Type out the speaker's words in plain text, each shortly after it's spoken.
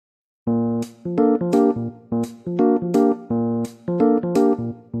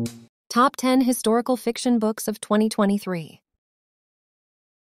Top 10 Historical Fiction Books of 2023.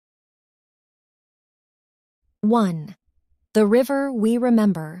 1. The River We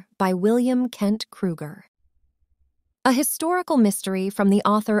Remember by William Kent Kruger. A historical mystery from the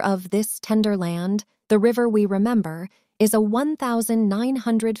author of This Tender Land, The River We Remember, is a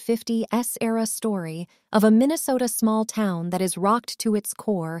 1950 S-era story of a Minnesota small town that is rocked to its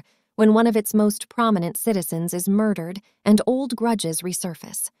core when one of its most prominent citizens is murdered and old grudges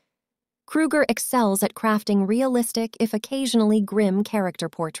resurface. Kruger excels at crafting realistic, if occasionally grim, character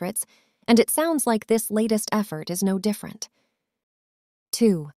portraits, and it sounds like this latest effort is no different.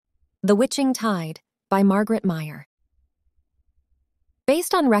 2. The Witching Tide by Margaret Meyer.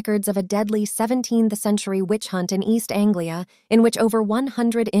 Based on records of a deadly 17th-century witch hunt in East Anglia in which over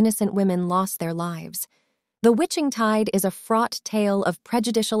 100 innocent women lost their lives, The Witching Tide is a fraught tale of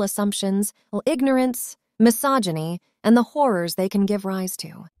prejudicial assumptions, ignorance, misogyny, and the horrors they can give rise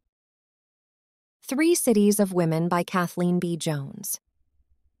to. 3 Cities of Women by Kathleen B. Jones.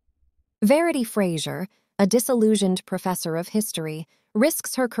 Verity Fraser, a disillusioned professor of history,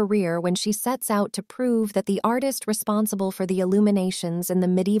 risks her career when she sets out to prove that the artist responsible for the illuminations in the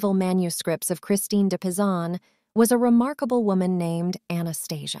medieval manuscripts of Christine de Pizan was a remarkable woman named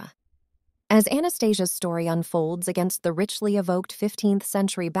Anastasia. As Anastasia's story unfolds against the richly evoked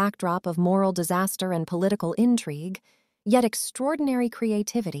 15th-century backdrop of moral disaster and political intrigue, yet extraordinary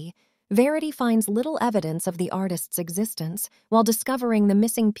creativity, Verity finds little evidence of the artist's existence while discovering the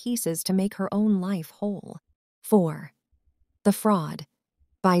missing pieces to make her own life whole. 4. The Fraud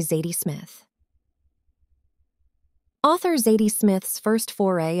by Zadie Smith. Author Zadie Smith's first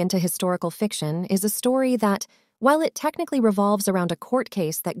foray into historical fiction is a story that, while it technically revolves around a court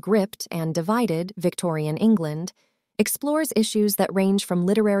case that gripped and divided Victorian England, explores issues that range from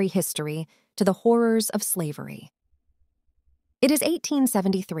literary history to the horrors of slavery. It is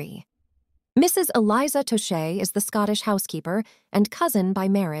 1873. Mrs. Eliza Touchet is the Scottish housekeeper and cousin by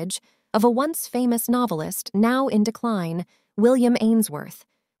marriage of a once famous novelist now in decline, William Ainsworth,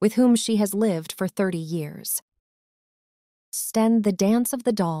 with whom she has lived for 30 years. The Dance of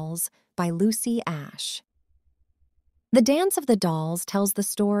the Dolls by Lucy Ashe. The Dance of the Dolls tells the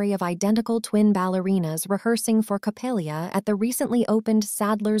story of identical twin ballerinas rehearsing for Coppelia at the recently opened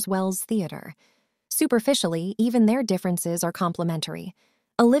Sadler's Wells Theater. Superficially, even their differences are complementary.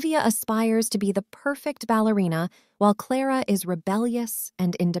 Olivia aspires to be the perfect ballerina, while Clara is rebellious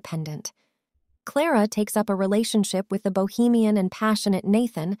and independent. Clara takes up a relationship with the bohemian and passionate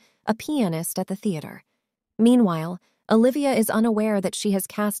Nathan, a pianist at the theater. Meanwhile, Olivia is unaware that she has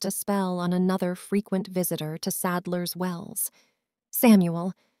cast a spell on another frequent visitor to Sadler's Wells,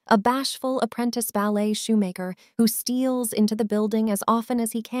 Samuel, a bashful apprentice ballet shoemaker who steals into the building as often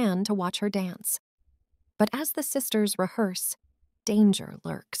as he can to watch her dance. But as the sisters rehearse, danger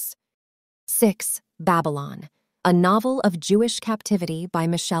lurks. 6. Babylon, a novel of Jewish captivity by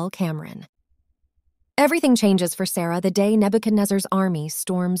Michelle Cameron. Everything changes for Sarah the day Nebuchadnezzar's army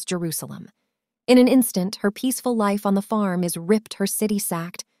storms Jerusalem. In an instant, her peaceful life on the farm is ripped, her city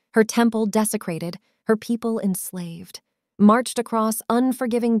sacked, her temple desecrated, her people enslaved. Marched across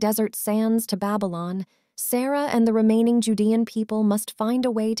unforgiving desert sands to Babylon, Sarah and the remaining Judean people must find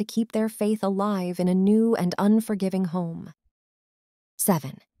a way to keep their faith alive in a new and unforgiving home.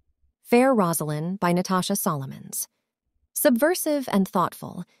 7. Fair Rosalind by Natasha Solomons. Subversive and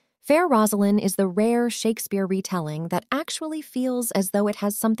thoughtful, Fair Rosalind is the rare Shakespeare retelling that actually feels as though it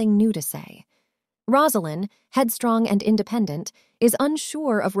has something new to say. Rosalind, headstrong and independent, is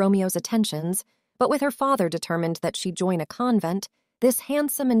unsure of Romeo's attentions, but with her father determined that she join a convent, this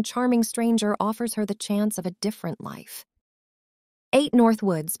handsome and charming stranger offers her the chance of a different life. 8 North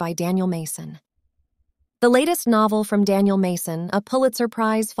Woods by Daniel Mason. The latest novel from Daniel Mason, a Pulitzer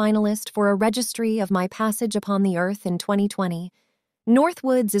Prize finalist for A Registry of My Passage Upon the Earth in 2020, North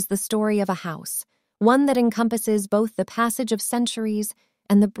Woods is the story of a house, one that encompasses both the passage of centuries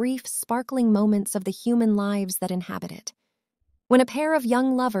and the brief, sparkling moments of the human lives that inhabit it. When a pair of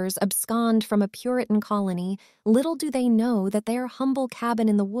young lovers abscond from a Puritan colony, little do they know that their humble cabin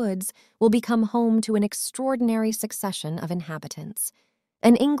in the woods will become home to an extraordinary succession of inhabitants.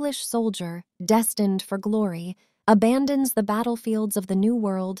 An English soldier, destined for glory, abandons the battlefields of the New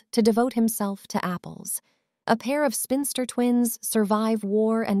World to devote himself to apples. A pair of spinster twins survive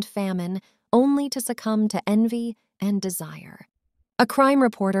war and famine only to succumb to envy and desire. A crime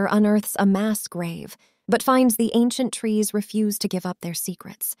reporter unearths a mass grave, but finds the ancient trees refuse to give up their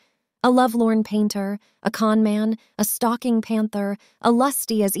secrets. A lovelorn painter, a conman, a stalking panther, a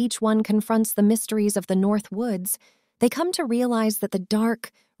lusty as each one confronts the mysteries of the North Woods, they come to realize that the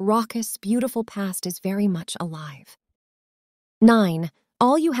dark, raucous, beautiful past is very much alive. 9.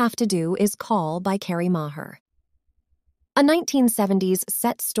 All You Have to Do Is Call by Carrie Maher. A 1970s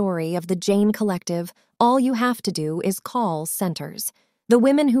set story of the Jane Collective, All You Have to Do Is Call centers the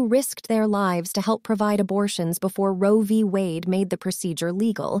women who risked their lives to help provide abortions before Roe v. Wade made the procedure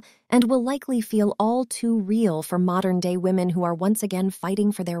legal, and will likely feel all too real for modern-day women who are once again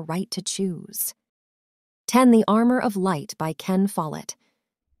fighting for their right to choose. 10. The Armor of Light by Ken Follett.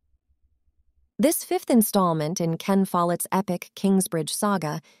 This fifth installment in Ken Follett's epic Kingsbridge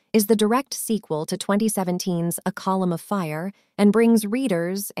saga is the direct sequel to 2017's A Column of Fire and brings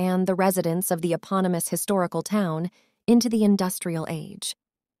readers and the residents of the eponymous historical town into the industrial age.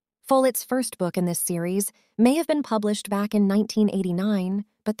 Follett's first book in this series may have been published back in 1989,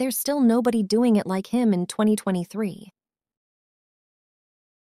 but there's still nobody doing it like him in 2023.